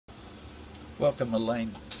Welcome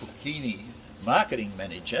Elaine Bucchini, Marketing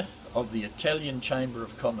Manager of the Italian Chamber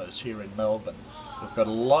of Commerce here in Melbourne. We've got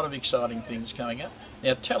a lot of exciting things coming up.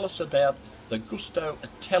 Now tell us about the Gusto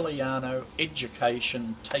Italiano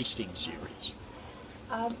Education Tasting Series.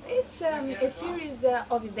 It's a series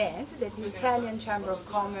of events that the Italian Chamber of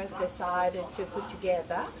Commerce decided to put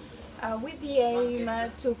together with the aim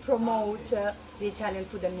to promote the Italian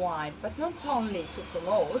food and wine, but not only to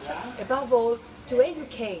promote, above all, to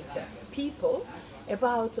educate people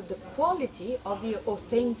about the quality of the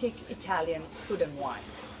authentic Italian food and wine.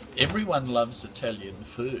 Everyone loves Italian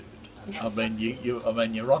food. I mean,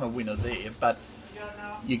 you're on a winner there, but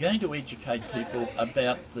you're going to educate people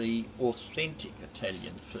about the authentic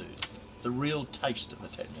Italian food, the real taste of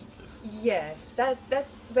Italian food. Yes, that's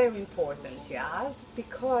very important to us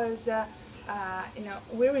because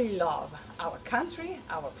we really love our country,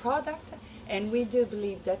 our products, and we do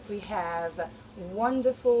believe that we have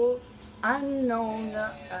wonderful, unknown,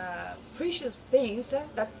 precious things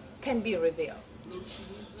that can be revealed.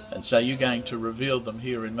 And so you're going to reveal them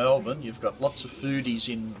here in Melbourne. You've got lots of foodies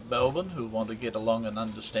in Melbourne who want to get along and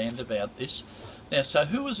understand about this. Now, so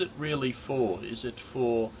who is it really for? Is it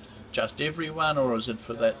for just everyone, or is it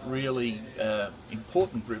for that really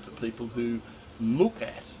important group of people who look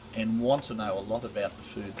at and want to know a lot about the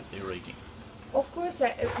food that they're eating? Of course,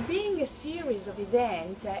 being a series of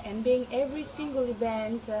events and being every single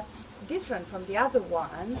event different from the other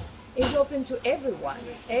one is open to everyone,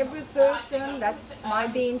 every person that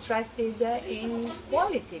might be interested in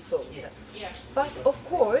quality food. But of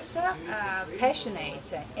course,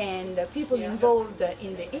 passionate and people involved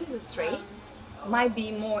in the industry might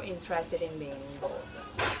be more interested in being involved.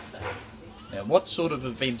 Now, what sort of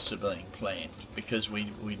events are being planned? Because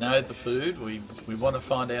we know the food, we want to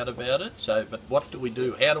find out about it, but what do we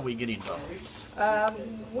do? How do we get involved?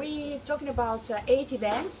 We're talking about 8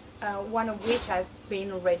 events, one of which has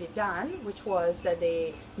been already done, which was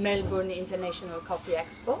the Melbourne International Coffee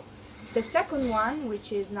Expo. The second one,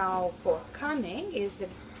 which is now forthcoming, is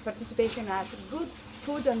participation at Good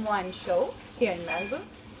Food and Wine Show here in Melbourne.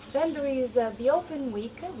 Then there is the Open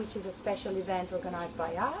Week, which is a special event organized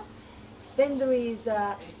by us. Then there is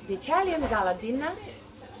the Italian Gala Dinner,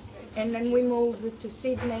 and then we move to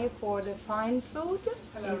Sydney for the fine food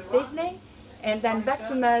in Sydney, and then back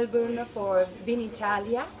to Melbourne for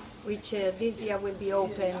Vinitalia, which this year will be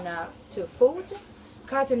open to food,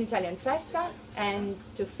 Carton Italian Festa, and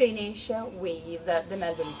to finish with the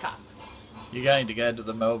Melbourne Cup. You're going to go to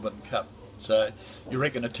the Melbourne Cup. So, you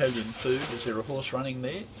reckon Italian food, is there a horse running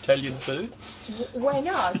there? Italian food? Why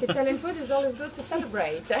not? Italian food is always good to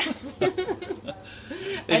celebrate.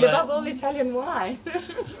 And above all, Italian wine.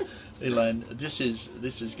 Elaine, this is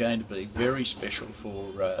going to be very special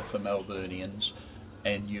for Melburnians,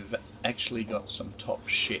 and you've actually got some top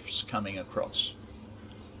chefs coming across.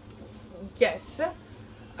 Yes.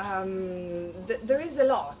 There is a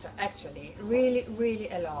lot, actually, really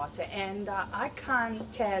a lot, and I can't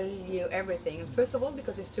tell you everything. First of all,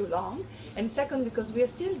 because it's too long, and second, because we are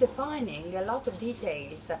still defining a lot of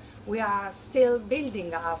details. We are still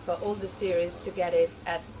building up all the series to get it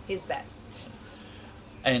at its best.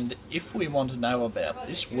 And if we want to know about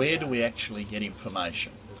this, where do we actually get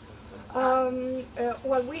information?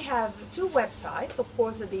 Well, we have 2 websites. Of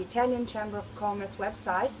course, the Italian Chamber of Commerce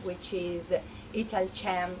website, which is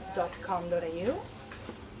italcham.com.au.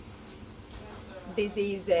 This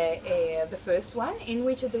is the first one, in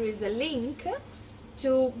which there is a link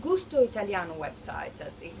to Gusto Italiano website.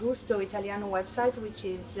 The Gusto Italiano website, which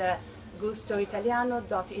is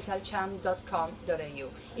gustoitaliano.italcham.com.au.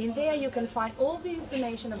 In there you can find all the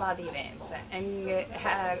information about the events, and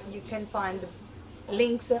you can find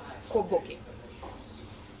links for booking.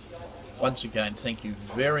 Once again, thank you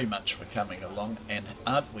very much for coming along, and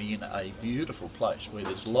aren't we in a beautiful place where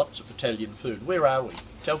there's lots of Italian food? Where are we?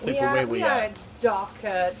 Tell people where we are. We are at Dock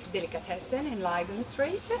Delicatessen in Lygon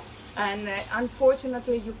Street, and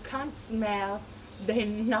unfortunately you can't smell the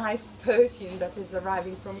nice perfume that is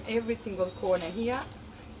arriving from every single corner here.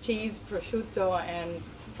 Cheese, prosciutto and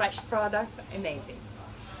fresh product, amazing.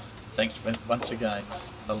 Thanks once again,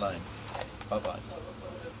 Elaine. Bye-bye.